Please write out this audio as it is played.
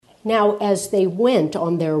Now, as they went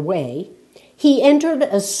on their way, he entered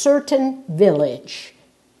a certain village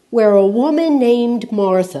where a woman named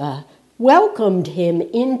Martha welcomed him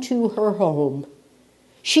into her home.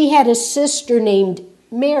 She had a sister named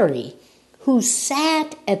Mary who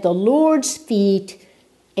sat at the Lord's feet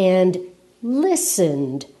and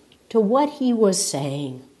listened to what he was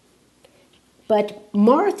saying. But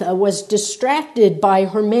Martha was distracted by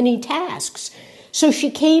her many tasks, so she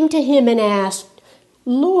came to him and asked,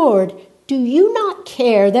 "Lord, do you not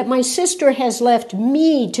care that my sister has left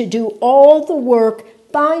me to do all the work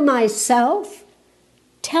by myself?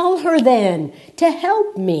 Tell her then to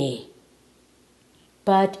help me."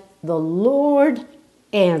 But the Lord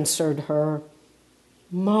answered her,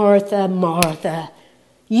 "Martha, Martha,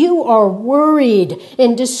 you are worried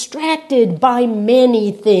and distracted by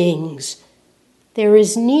many things. There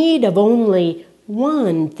is need of only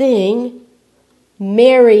one thing.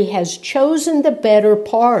 Mary has chosen the better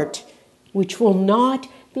part, which will not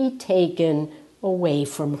be taken away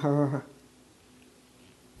from her."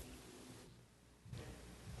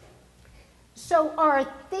 So our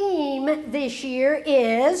theme this year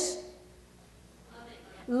is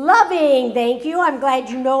loving. Thank you. I'm glad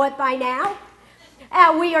you know it by now.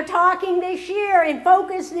 We are talking this year and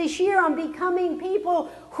focus this year on becoming people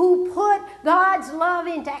who put God's love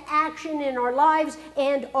into action in our lives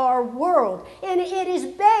and our world. And it is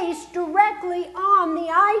based directly on the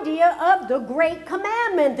idea of the great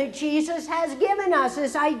commandment that Jesus has given us,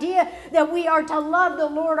 this idea that we are to love the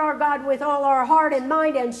Lord our God with all our heart and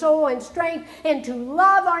mind and soul and strength, and to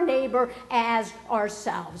love our neighbor as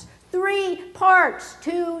ourselves. 3 parts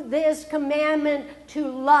to this commandment to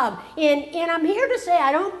love. And I'm here to say,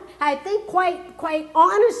 I think quite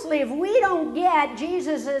honestly, if we don't get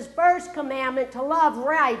Jesus' first commandment to love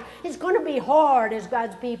right, it's going to be hard as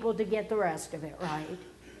God's people to get the rest of it right.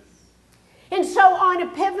 And so on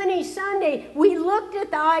Epiphany Sunday, we looked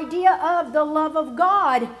at the idea of the love of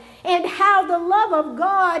God and how the love of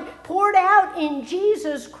God poured out in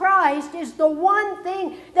Jesus Christ is the one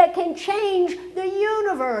thing that can change the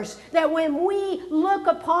universe. That when we look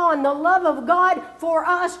upon the love of God for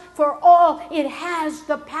us, for all, it has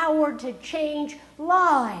the power to change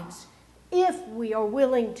lives if we are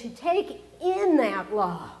willing to take in that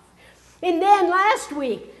love. And then last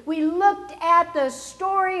week, we looked at the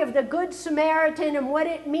story of the Good Samaritan and what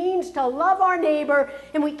it means to love our neighbor.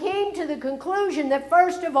 And we came to the conclusion that,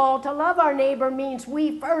 first of all, to love our neighbor means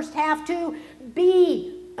we first have to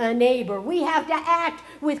be a neighbor. We have to act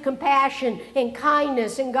with compassion and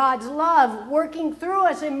kindness and God's love working through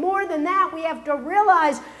us. And more than that, we have to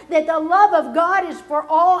realize that the love of God is for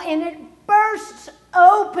all, and it bursts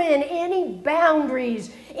open any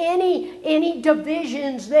boundaries, any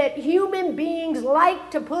divisions that human beings like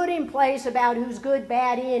to put in place about who's good,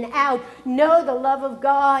 bad, in, out. No, the love of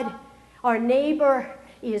God, our neighbor,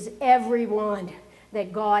 is everyone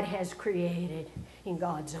that God has created in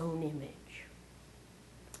God's own image.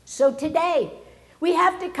 So today, we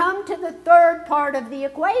have to come to the third part of the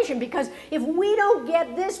equation, because if we don't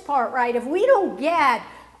get this part right, if we don't get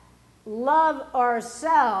love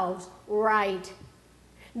ourselves right,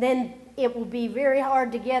 then it will be very hard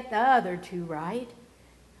to get the other two right.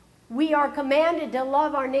 We are commanded to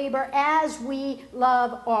love our neighbor as we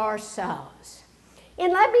love ourselves.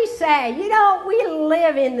 And let me say, we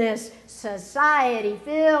live in this society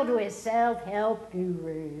filled with self-help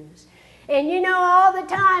gurus. And all the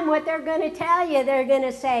time what they're going to tell you, they're going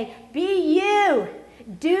to say, be you.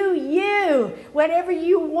 Do you, whatever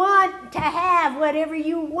you want to have, whatever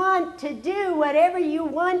you want to do, whatever you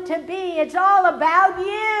want to be, it's all about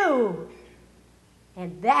you.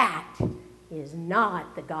 And that is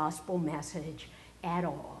not the gospel message at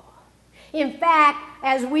all. In fact,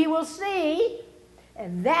 as we will see,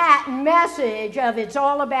 that message of it's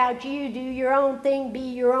all about you, do your own thing, be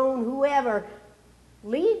your own whoever,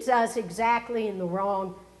 leads us exactly in the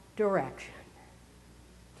wrong direction.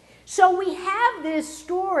 So we have this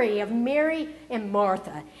story of Mary and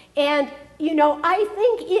Martha. And, I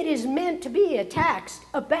think it is meant to be a text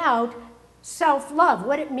about self-love,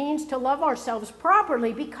 what it means to love ourselves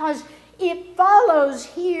properly, because it follows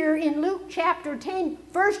here in Luke chapter 10.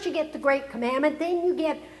 First you get the great commandment, then you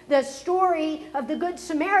get the story of the Good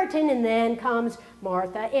Samaritan, and then comes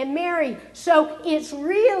Martha and Mary. So it's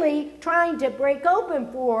really trying to break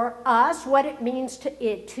open for us what it means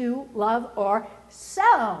to love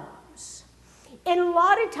ourselves. And a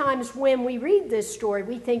lot of times when we read this story,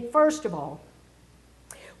 we think, first of all,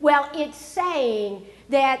 Well, it's saying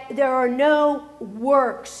that there are no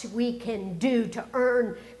works we can do to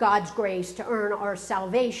earn God's grace, to earn our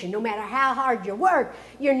salvation. No matter how hard you work,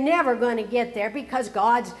 you're never going to get there because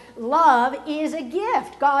God's love is a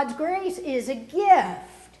gift. God's grace is a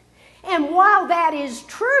gift. And while that is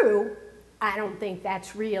true, I don't think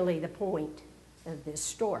that's really the point of this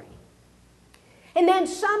story. And then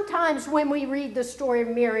sometimes when we read the story of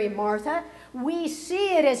Mary and Martha, we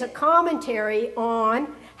see it as a commentary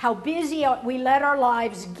on how busy we let our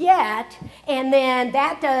lives get, and then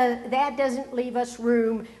that doesn't leave us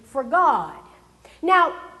room for God.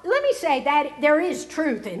 Now, let me say that there is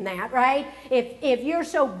truth in that, right? If you're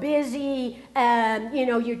so busy,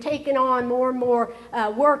 you're taking on more and more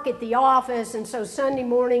work at the office, and so Sunday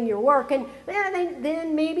morning you're working,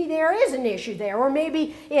 then maybe there is an issue there. Or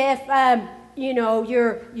maybe if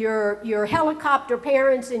your helicopter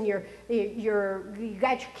parents and you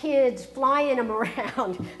got your kids flying them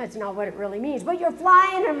around. That's not what it really means, but you're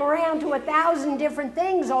flying them around to 1,000 different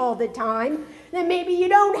things all the time. Then maybe you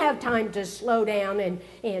don't have time to slow down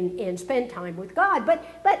and spend time with God. But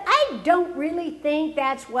I don't really think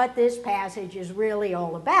that's what this passage is really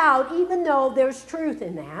all about, even though there's truth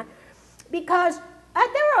in that, because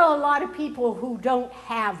there are a lot of people who don't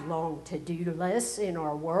have long to-do lists in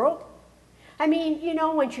our world. I mean,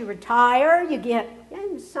 once you retire, you get,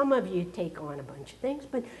 and some of you take on a bunch of things,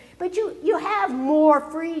 but you have more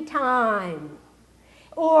free time.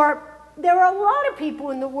 Or there are a lot of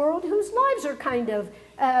people in the world whose lives are kind of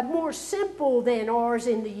more simple than ours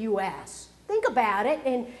in the U.S. Think about it,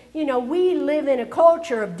 and we live in a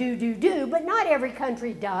culture of do, but not every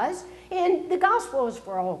country does, and the gospel is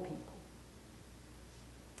for all people.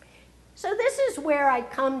 So this is where I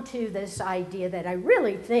come to this idea that I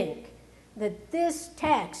really think that this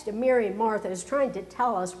text of Mary and Martha is trying to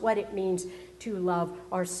tell us what it means to love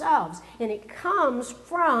ourselves. And it comes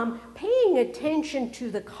from paying attention to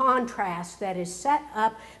the contrast that is set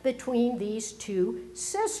up between these two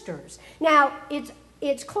sisters. Now,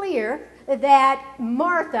 it's clear that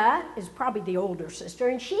Martha is probably the older sister,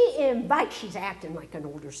 and she's acting like an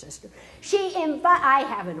older sister. I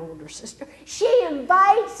have an older sister. She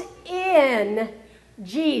invites in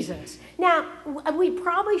Jesus. Now, we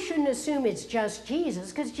probably shouldn't assume it's just Jesus,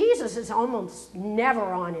 because Jesus is almost never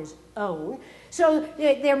on his own. So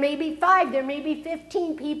there may be 5, there may be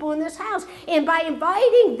 15 people in this house. And by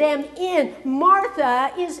inviting them in,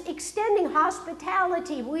 Martha is extending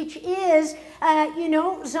hospitality, which is,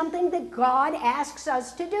 something that God asks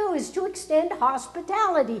us to do, is to extend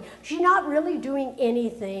hospitality. She's not really doing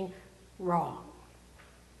anything wrong.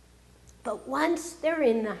 But once they're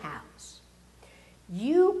in the house,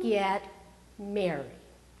 you get Mary.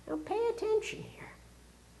 Now pay attention here.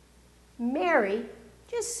 Mary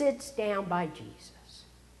just sits down by Jesus.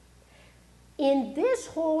 In this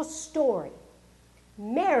whole story,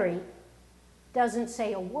 Mary doesn't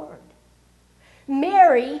say a word.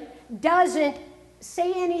 Mary doesn't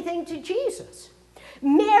say anything to Jesus.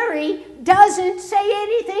 Mary doesn't say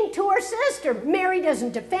anything to her sister. Mary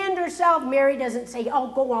doesn't defend herself. Mary doesn't say,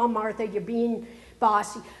 "Oh, go on, Martha, you're being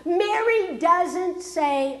bossy." Mary doesn't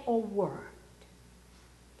say a word.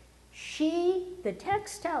 She, the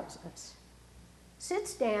text tells us,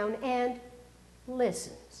 sits down and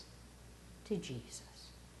listens to Jesus.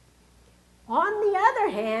 On the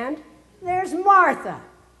other hand, there's Martha.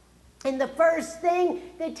 And the first thing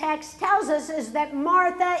the text tells us is that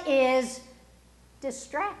Martha is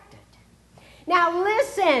distracted. Now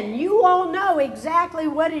listen, you all know exactly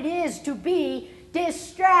what it is to be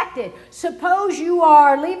distracted. Suppose you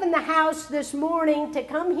are leaving the house this morning to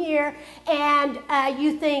come here and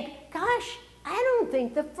you think, "Gosh, I don't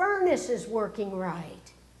think the furnace is working right."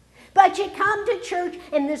 But you come to church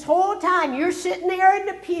and this whole time you're sitting there in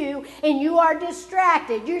the pew and you are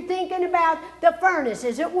distracted. You're thinking about the furnace.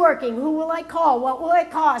 Is it working? Who will I call? What will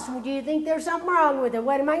it cost? Do you think there's something wrong with it?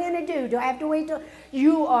 What am I going to do? Do I have to wait till...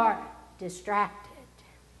 You are distracted.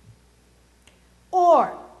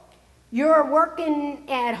 Or you're working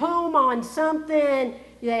at home on something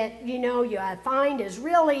that you find is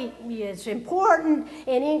really it's important,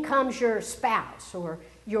 and in comes your spouse or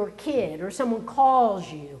your kid, or someone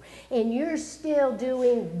calls you, and you're still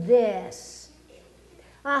doing this.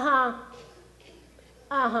 And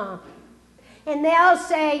they'll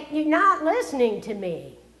say, "You're not listening to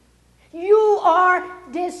me. You are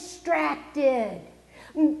distracted."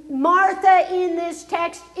 Martha in this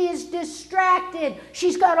text is distracted.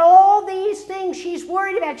 She's got all these things she's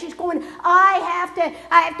worried about. She's going, I have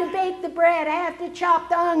to bake the bread. I have to chop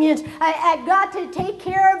the onions. I've got to take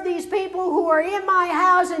care of these people who are in my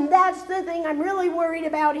house, and that's the thing I'm really worried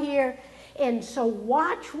about here. And so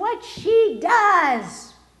watch what she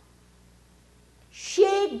does.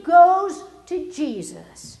 She goes to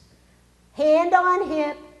Jesus, hand on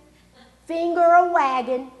hip, finger a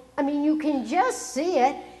wagging. I mean, you can just see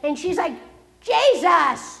it. And she's like,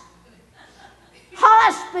 Jesus!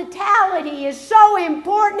 Hospitality is so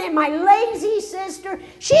important. And my lazy sister,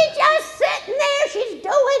 she's just sitting there. She's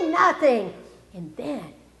doing nothing. And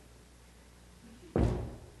then,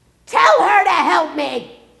 tell her to help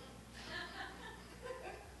me.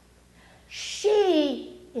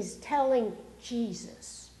 She is telling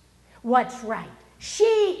Jesus what's right.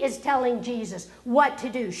 She is telling Jesus what to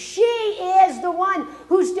do. She is the one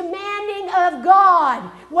who's demanding of God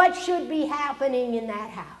what should be happening in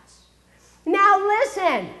that house. Now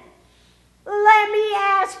listen, let me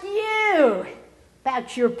ask you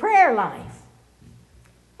about your prayer life.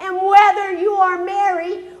 And whether you are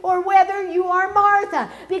Mary or whether you are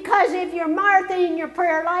Martha. Because if you're Martha in your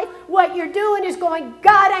prayer life, what you're doing is going,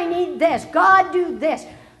 God, I need this. God, do this.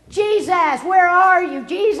 Jesus, where are you?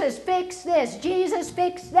 Jesus, fix this. Jesus,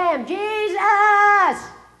 fix them. Jesus!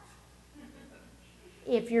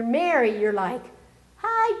 If you're Mary, you're like,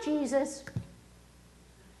 hi, Jesus.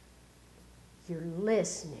 You're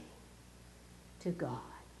listening to God.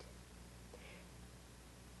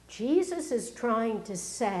 Jesus is trying to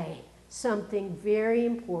say something very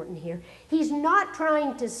important here. He's not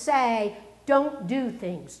trying to say, don't do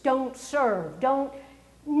things, don't serve, don't...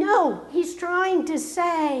 No, he's trying to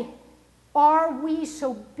say, are we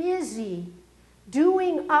so busy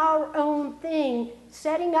doing our own thing,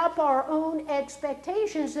 setting up our own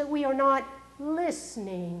expectations that we are not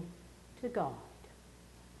listening to God?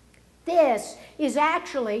 This is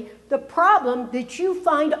actually the problem that you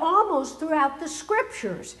find almost throughout the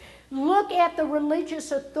scriptures. Look at the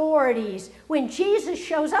religious authorities. When Jesus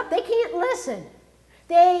shows up, they can't listen.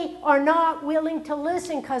 They are not willing to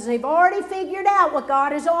listen because they've already figured out what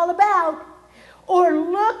God is all about. Or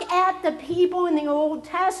look at the people in the Old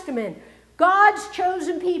Testament. God's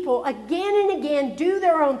chosen people again and again do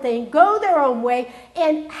their own thing, go their own way.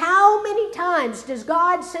 And how many times does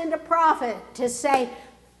God send a prophet to say,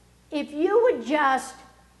 if you would just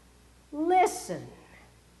listen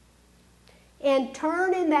and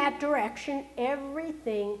turn in that direction,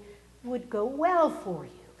 everything would go well for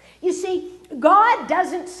you. You see, God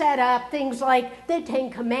doesn't set up things like the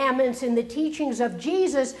Ten Commandments and the teachings of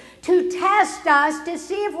Jesus to test us to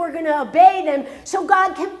see if we're going to obey them so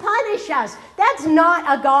God can punish us. That's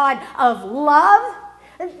not a God of love.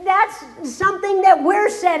 That's something that we're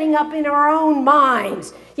setting up in our own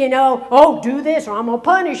minds. You know, oh, do this or I'm going to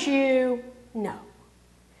punish you. No.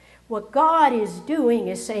 What God is doing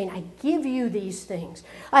is saying, I give you these things.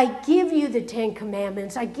 I give you the Ten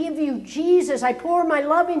Commandments. I give you Jesus. I pour my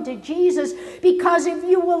love into Jesus because if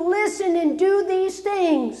you will listen and do these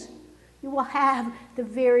things, you will have the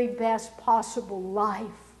very best possible life.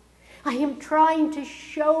 I am trying to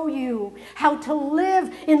show you how to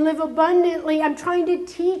live and live abundantly. I'm trying to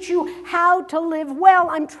teach you how to live well.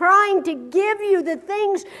 I'm trying to give you the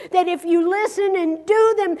things that if you listen and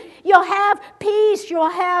do them, you'll have peace, you'll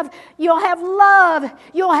have love,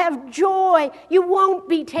 you'll have joy. You won't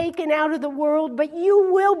be taken out of the world, but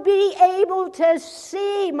you will be able to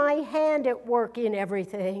see my hand at work in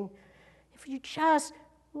everything if you just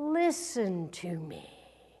listen to me.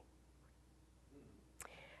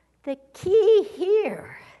 The key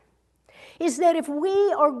here is that if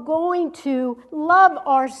we are going to love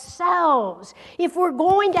ourselves, if we're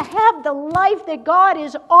going to have the life that God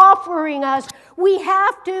is offering us, we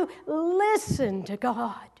have to listen to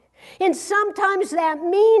God. And sometimes that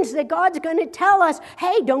means that God's going to tell us,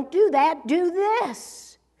 hey, don't do that, do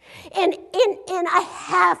this. And I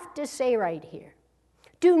have to say right here,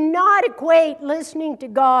 do not equate listening to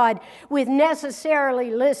God with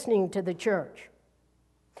necessarily listening to the church.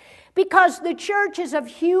 Because the church is of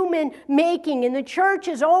human making, and the church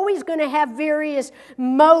is always going to have various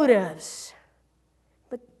motives.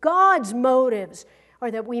 But God's motives are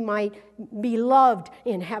that we might be loved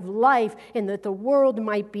and have life, and that the world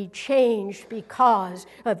might be changed because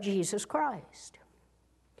of Jesus Christ.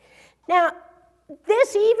 Now,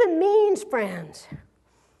 this even means, friends,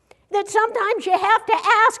 that sometimes you have to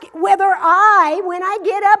ask whether when I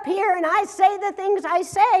get up here and I say the things I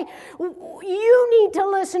say, you need to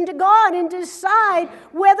listen to God and decide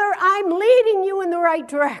whether I'm leading you in the right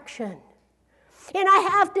direction. And I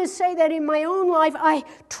have to say that in my own life, I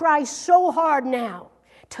try so hard now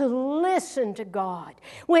to listen to God.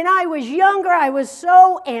 When I was younger, I was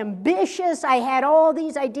so ambitious. I had all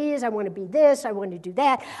these ideas. I want to be this. I want to do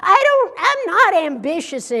that. I'm not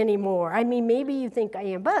ambitious anymore. I mean, maybe you think I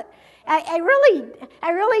am, but I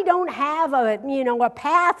really don't have a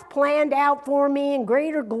path planned out for me and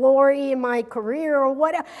greater glory in my career or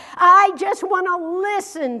whatever. I just want to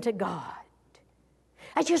listen to God.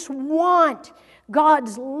 I just want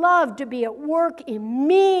God's love to be at work in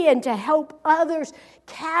me and to help others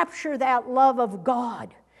capture that love of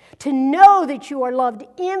God. To know that you are loved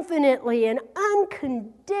infinitely and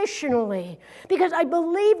unconditionally. Because I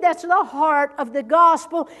believe that's the heart of the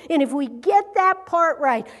gospel. And if we get that part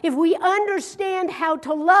right, if we understand how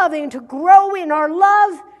to love and to grow in our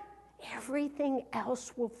love, everything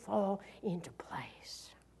else will fall into place.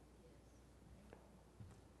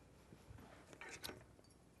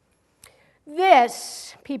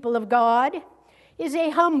 This, people of God, is a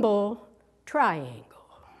humble triangle.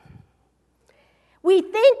 We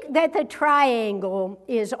think that the triangle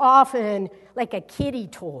is often like a kiddie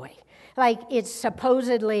toy, like it's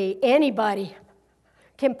supposedly anybody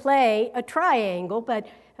can play a triangle, but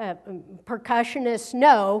percussionists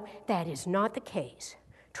know that is not the case.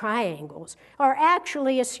 Triangles are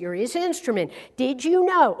actually a serious instrument. Did you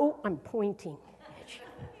know? Oh, I'm pointing at you.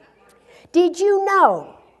 Did you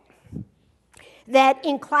know that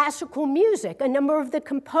in classical music, a number of the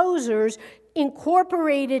composers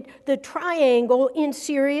incorporated the triangle in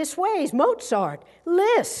serious ways? Mozart,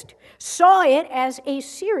 Liszt saw it as a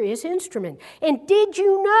serious instrument. And did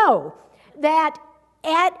you know that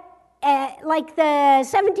at like the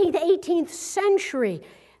 17th, 18th century,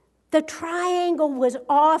 the triangle was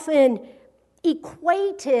often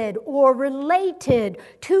equated or related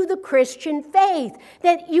to the Christian faith,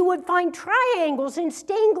 that you would find triangles in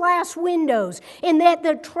stained glass windows, and that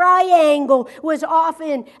the triangle was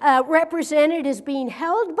often represented as being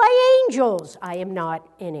held by angels. I am not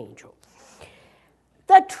an angel.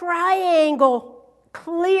 The triangle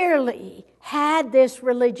clearly had this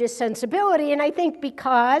religious sensibility, and I think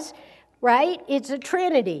because, right, it's a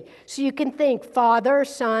Trinity. So you can think Father,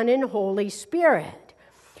 Son, and Holy Spirit.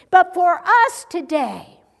 But for us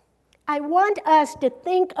today, I want us to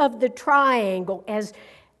think of the triangle as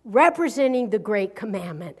representing the great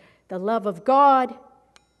commandment, the love of God,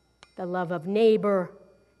 the love of neighbor,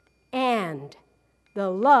 and the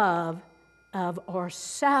love of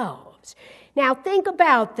ourselves. Now think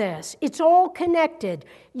about this. It's all connected.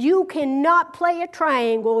 You cannot play a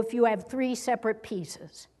triangle if you have three separate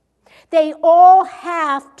pieces. They all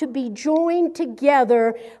have to be joined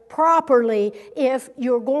together properly if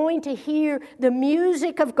you're going to hear the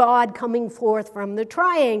music of God coming forth from the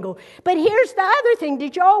triangle. But here's the other thing.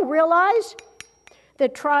 Did you all realize the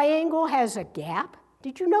triangle has a gap?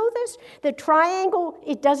 Did you know this? The triangle,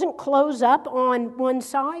 it doesn't close up on one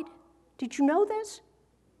side. Did you know this?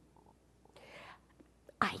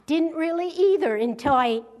 I didn't really either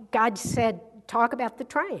until God said, talk about the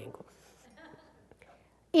triangle.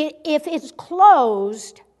 If it's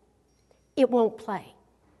closed, it won't play.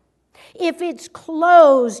 If it's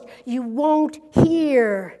closed, you won't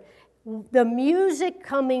hear the music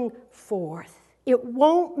coming forth. It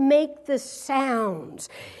won't make the sounds.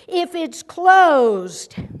 If it's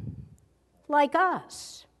closed, like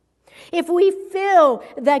us, if we fill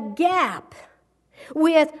the gap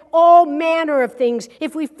with all manner of things,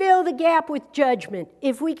 if we fill the gap with judgment,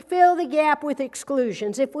 if we fill the gap with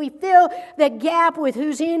exclusions, if we fill the gap with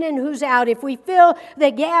who's in and who's out, if we fill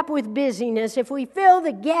the gap with busyness, if we fill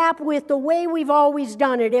the gap with the way we've always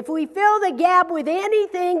done it, if we fill the gap with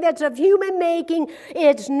anything that's of human making,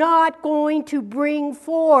 it's not going to bring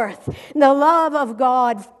forth the love of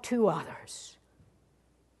God to others.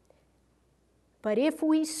 But if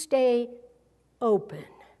we stay open,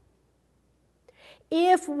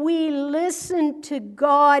 if we listen to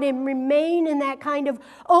God and remain in that kind of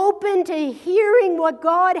open to hearing what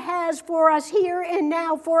God has for us here and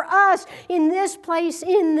now, for us in this place,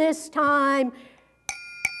 in this time,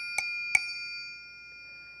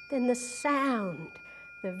 then the sound,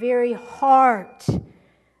 the very heart,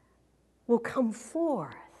 will come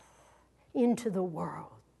forth into the world.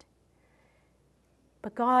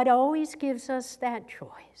 But God always gives us that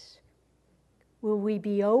choice. Will we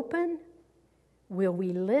be open? Will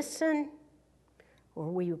we listen,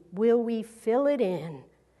 or will we fill it in,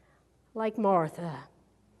 like Martha,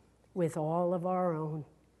 with all of our own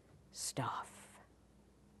stuff?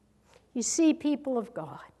 You see, people of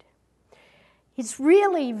God, it's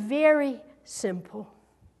really very simple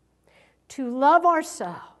to love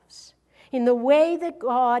ourselves in the way that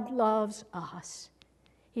God loves us,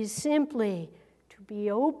 is simply to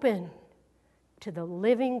be open to the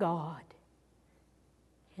living God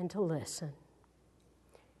and to listen.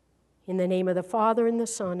 In the name of the Father, and the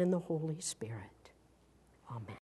Son, and the Holy Spirit. Amen.